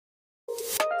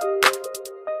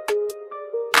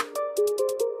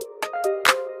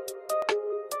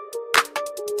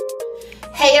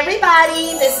Hey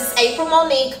everybody, this is April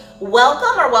Monique.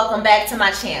 Welcome back to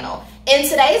my channel. In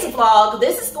today's vlog,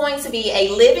 this is going to be a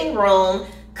living room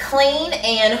clean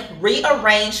and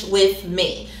rearrange with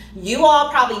me. You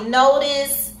all probably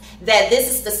noticed that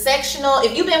this is the sectional.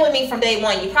 If you've been with me from day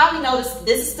one, you probably noticed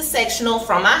this is the sectional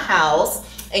from my house.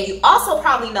 And you also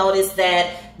probably noticed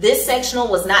that this sectional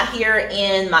was not here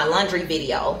in my laundry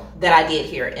video that I did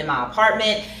here in my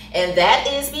apartment. And that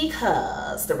is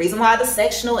because the reason why the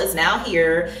sectional is now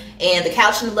here and the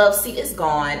couch and love seat is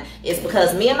gone is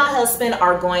because me and my husband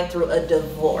are going through a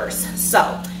divorce.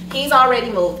 So he's already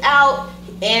moved out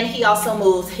and he also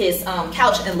moved his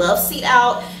couch and love seat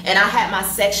out, and I had my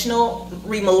sectional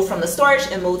removed from the storage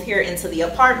and moved here into the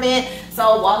apartment.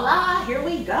 So voila, here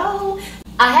we go.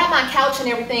 I had my couch and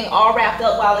everything all wrapped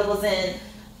up while it was in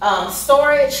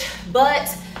storage,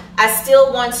 but I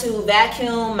still want to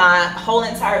vacuum my whole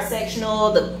entire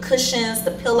sectional, the cushions,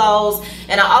 the pillows,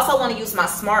 and I also want to use my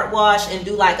smartwash and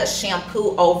do like a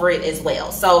shampoo over it as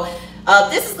well. So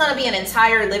this is going to be an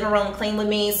entire living room clean with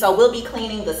me. So we'll be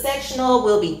cleaning the sectional,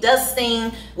 we'll be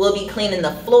dusting, we'll be cleaning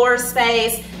the floor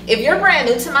space. If you're brand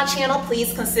new to my channel,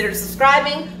 please consider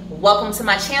subscribing. Welcome to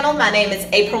my channel. My name is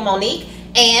April Monique.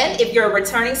 And if you're a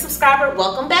returning subscriber,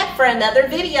 welcome back for another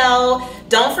video.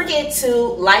 Don't forget to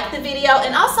like the video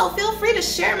and also feel free to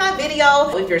share my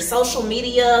video with your social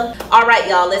media. All right,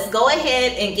 y'all, let's go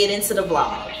ahead and get into the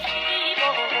vlog.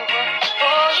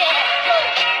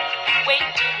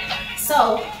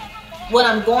 So what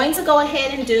I'm going to go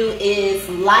ahead and do is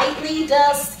lightly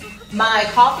dust my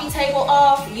coffee table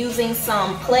off using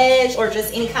some Pledge or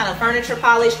just any kind of furniture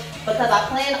polish, because I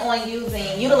plan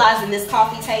on utilizing this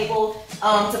coffee table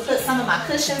to put some of my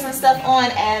cushions and stuff on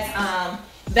as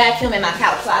vacuuming my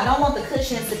couch. So I don't want the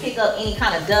cushions to pick up any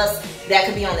kind of dust that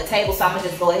could be on the table, so I'm gonna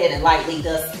just go ahead and lightly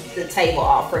dust the table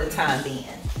off for the time being.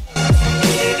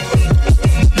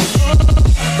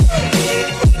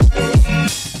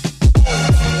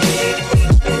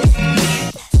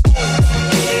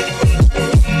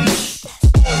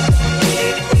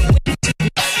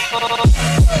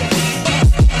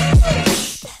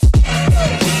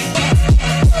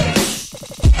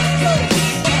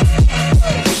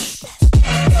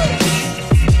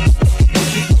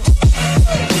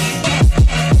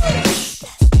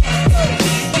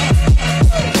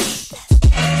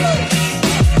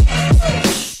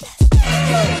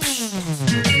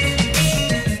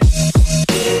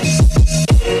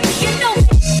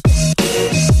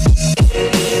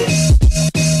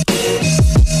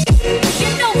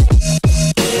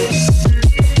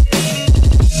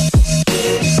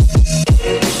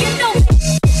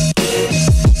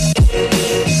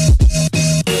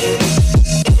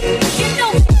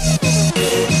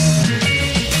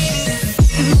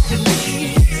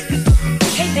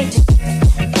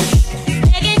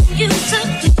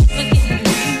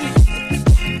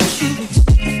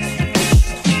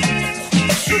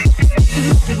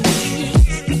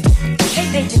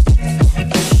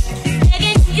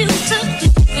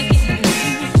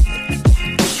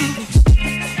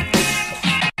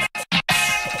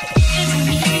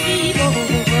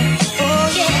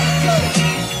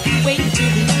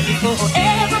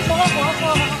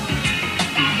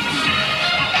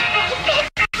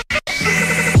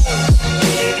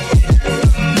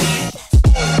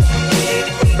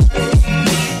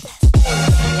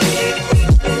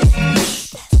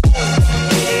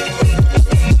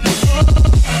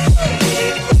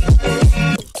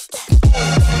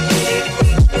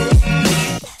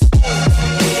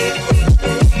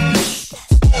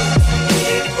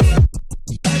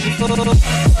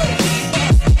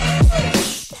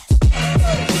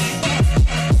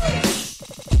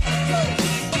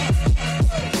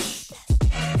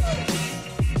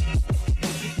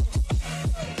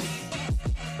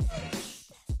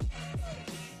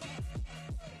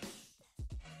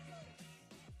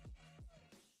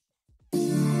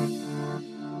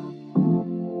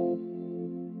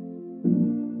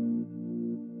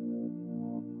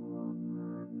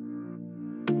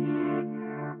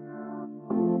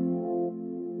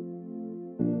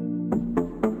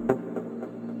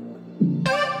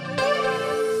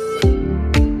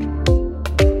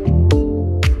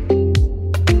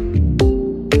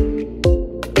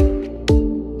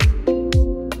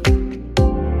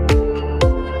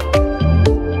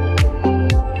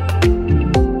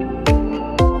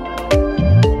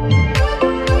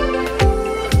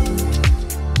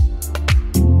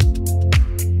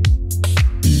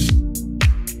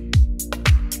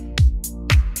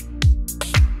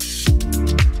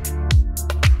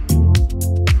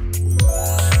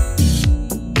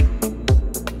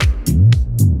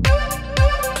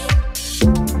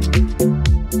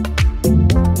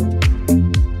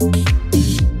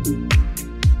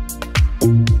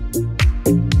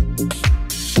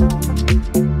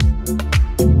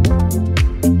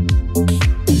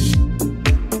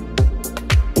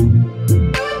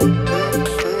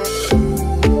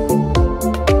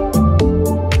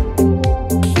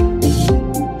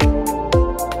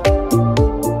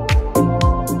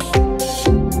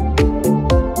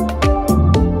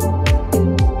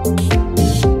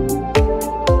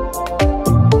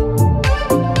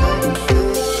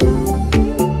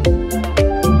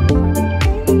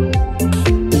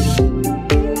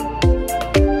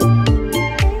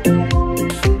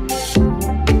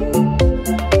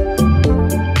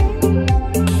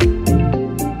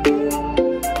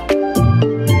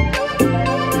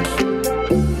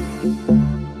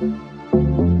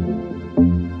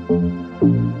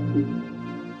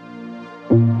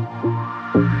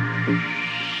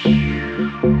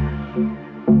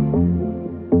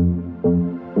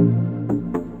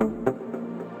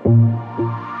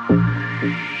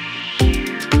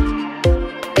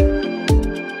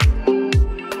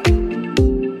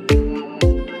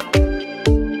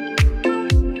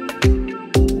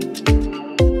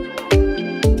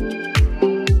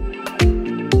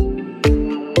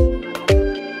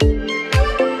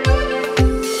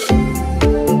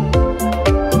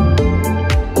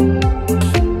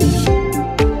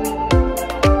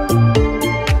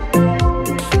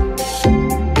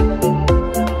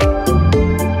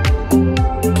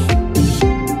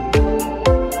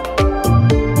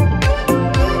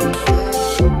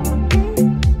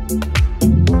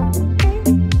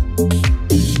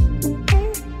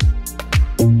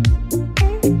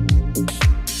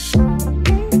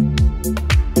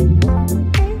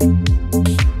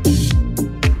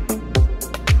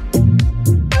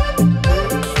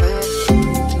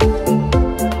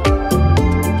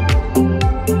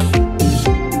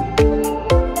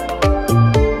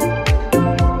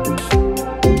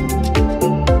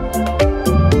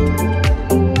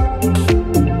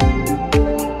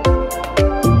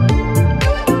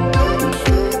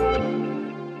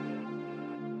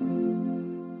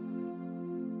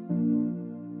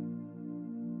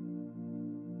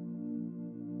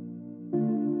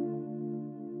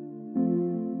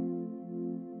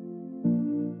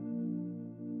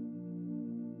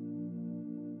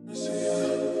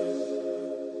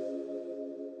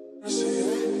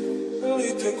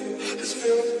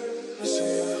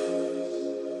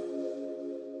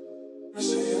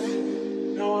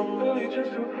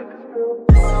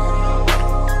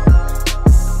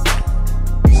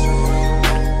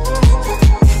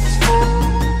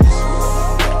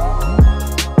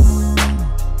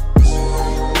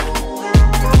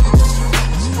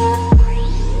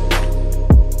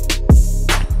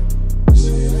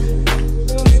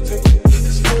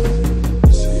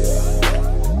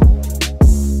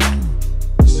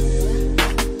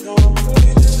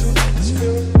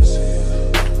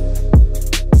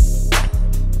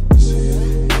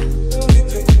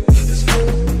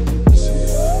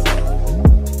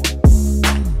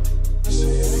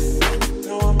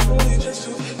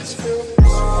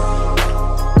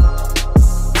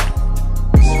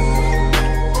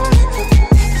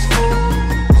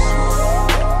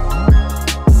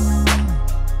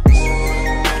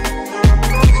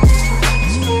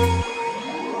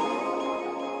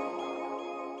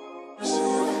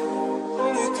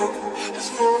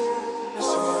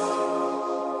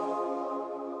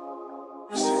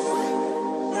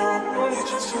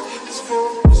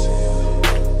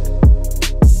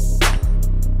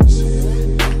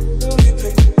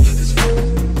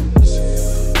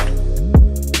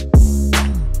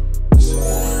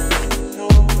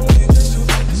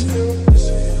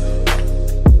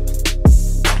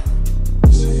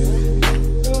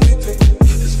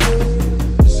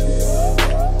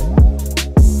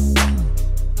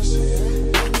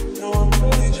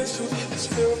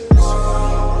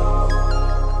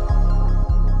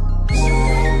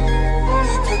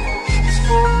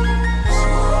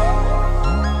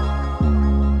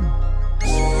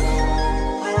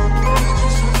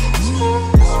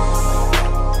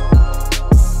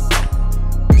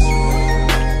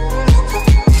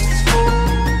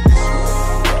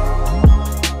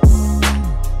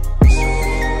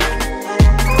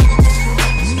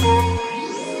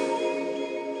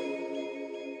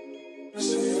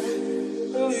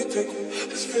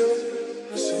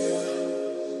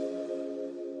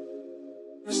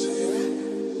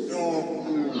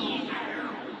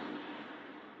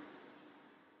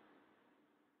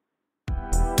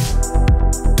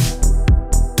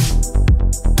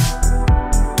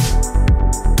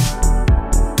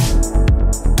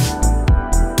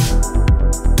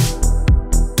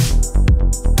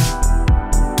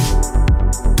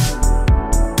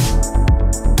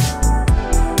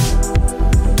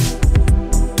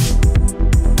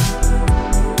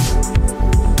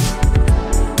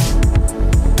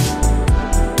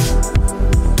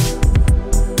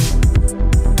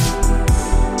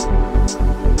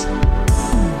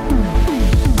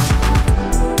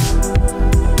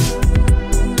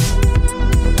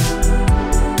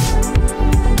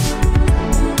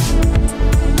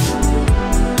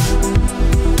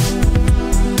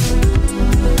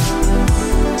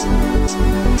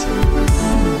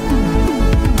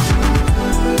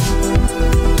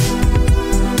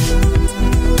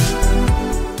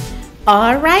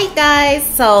 All right, guys,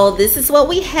 so this is what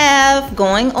we have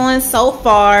going on so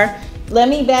far. Let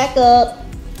me back up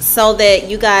so that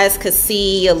you guys could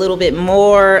see a little bit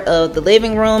more of the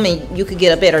living room and you could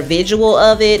get a better visual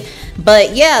of it.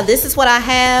 But yeah, this is what I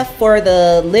have for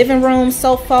the living room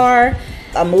so far.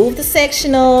 I moved the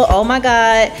sectional, oh my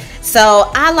God.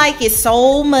 So I like it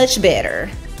so much better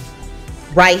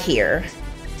right here,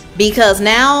 because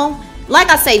now, like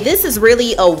I say, this is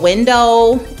really a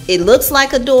window. It looks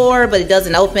like a door, but it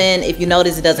doesn't open. If you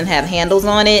notice, it doesn't have handles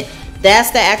on it.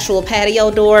 That's the actual patio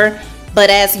door. But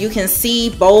as you can see,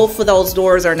 both of those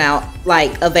doors are now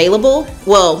like available.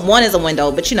 Well, one is a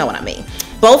window, but you know what I mean.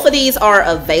 Both of these are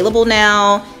available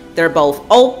now. They're both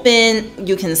open.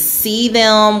 You can see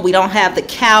them. We don't have the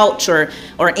couch or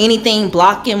anything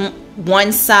blocking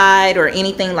one side or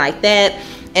anything like that.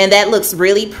 And that looks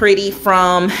really pretty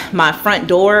from my front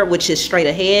door, which is straight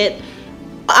ahead.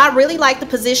 I really like the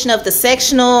position of the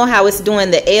sectional, how it's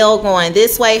doing the L going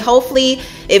this way. Hopefully,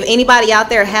 if anybody out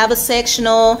there have a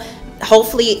sectional,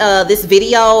 hopefully this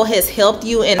video has helped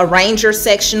you and arrange your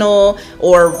sectional,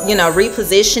 or you know,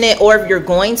 reposition it. Or if you're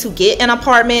going to get an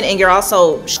apartment and you're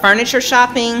also furniture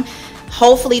shopping,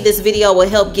 hopefully this video will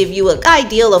help give you an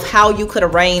idea of how you could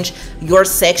arrange your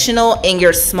sectional in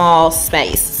your small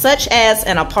space, such as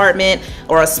an apartment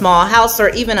or a small house or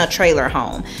even a trailer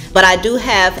home. But I do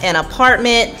have an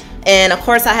apartment, and of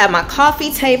course I have my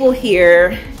coffee table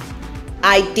here.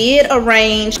 I did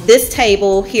arrange this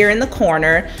table here in the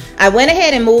corner. I went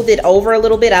ahead and moved it over a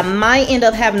little bit. I might end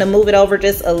up having to move it over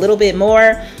just a little bit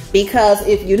more, because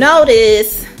if you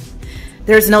notice,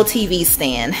 there's no TV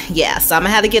stand. Yeah, so I'm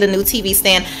gonna have to get a new TV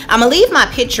stand. I'm gonna leave my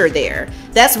picture there.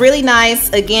 That's really nice.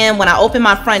 Again, when I open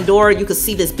my front door, you can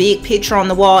see this big picture on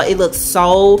the wall. It looks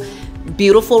so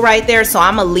beautiful right there. So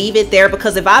I'm gonna leave it there,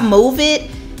 because if I move it,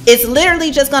 it's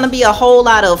literally just gonna be a whole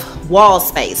lot of wall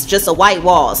space, just a white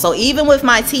wall. So even with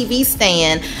my TV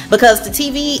stand, because the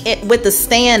TV with the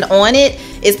stand on it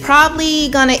is probably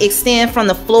gonna extend from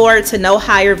the floor to no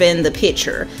higher than the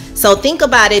picture. So think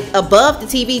about it, above the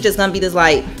TV just gonna be this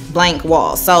like blank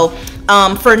wall. So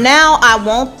for now,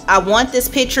 I want this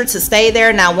picture to stay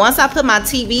there. Now once I put my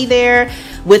TV there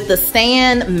with the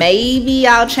stand, maybe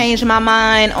I'll change my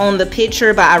mind on the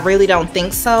picture, but I really don't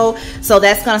think so. So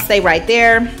that's gonna stay right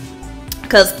there,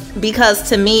 because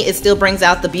to me it still brings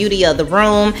out the beauty of the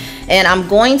room. And I'm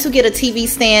going to get a TV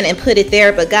stand and put it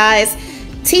there. But guys,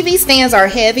 TV stands are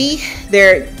heavy.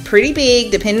 They're pretty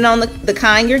big depending on the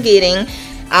kind you're getting.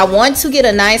 I want to get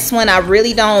a nice one. I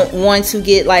really don't want to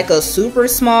get like a super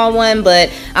small one,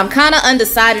 but I'm kind of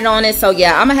undecided on it. So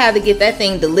yeah, I'm gonna have to get that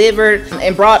thing delivered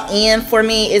and brought in for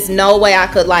me. It's no way I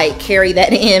could like carry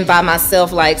that in by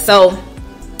myself. Like, so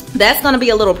that's gonna be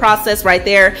a little process right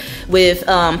there with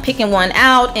picking one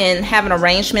out and having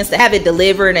arrangements to have it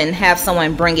delivered and have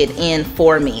someone bring it in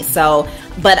for me. So,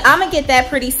 but I'm gonna get that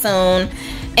pretty soon.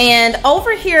 And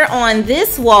over here on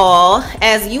this wall,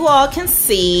 as you all can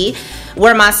see,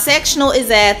 where my sectional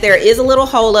is at, there is a little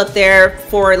hole up there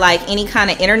for like any kind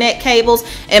of internet cables,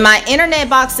 and my internet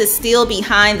box is still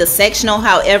behind the sectional.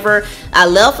 However, I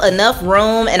left enough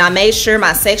room and I made sure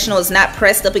my sectional is not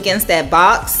pressed up against that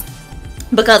box,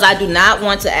 because I do not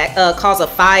want to cause a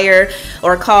fire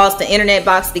or cause the internet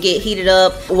box to get heated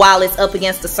up while it's up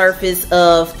against the surface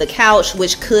of the couch,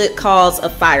 which could cause a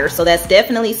fire. So that's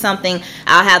definitely something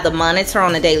I'll have to monitor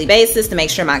on a daily basis to make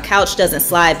sure my couch doesn't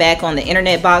slide back on the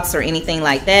internet box or anything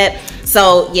like that.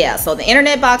 So yeah, so the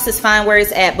internet box is fine where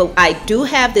it's at, but I do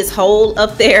have this hole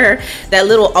up there, that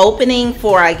little opening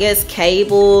for, I guess,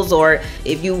 cables, or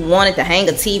if you wanted to hang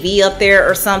a TV up there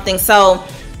or something. So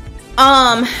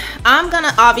I'm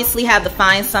gonna obviously have to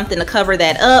find something to cover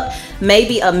that up,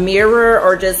 maybe a mirror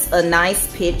or just a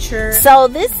nice picture. So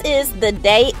this is the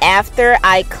day after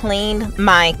I cleaned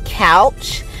my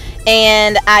couch,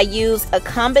 and I used a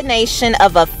combination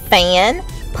of a fan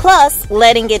plus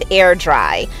letting it air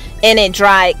dry, and it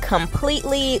dried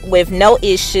completely with no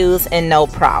issues and no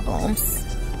problems.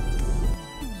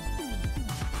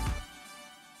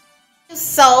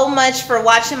 So much for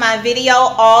watching my video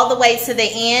all the way to the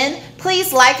end.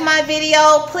 Please like my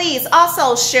video. Please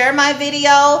also share my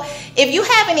video. If you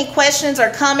have any questions or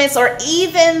comments or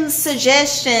even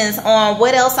suggestions on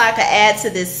what else I could add to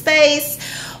this space,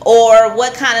 or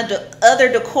what kind of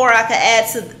other decor I could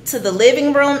add to the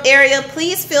living room area,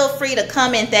 please feel free to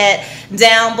comment that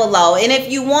down below. And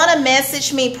if you want to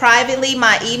message me privately,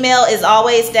 my email is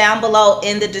always down below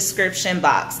in the description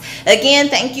box. Again,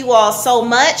 thank you all so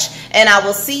much, and I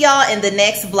will see y'all in the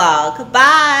next vlog.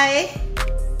 Bye.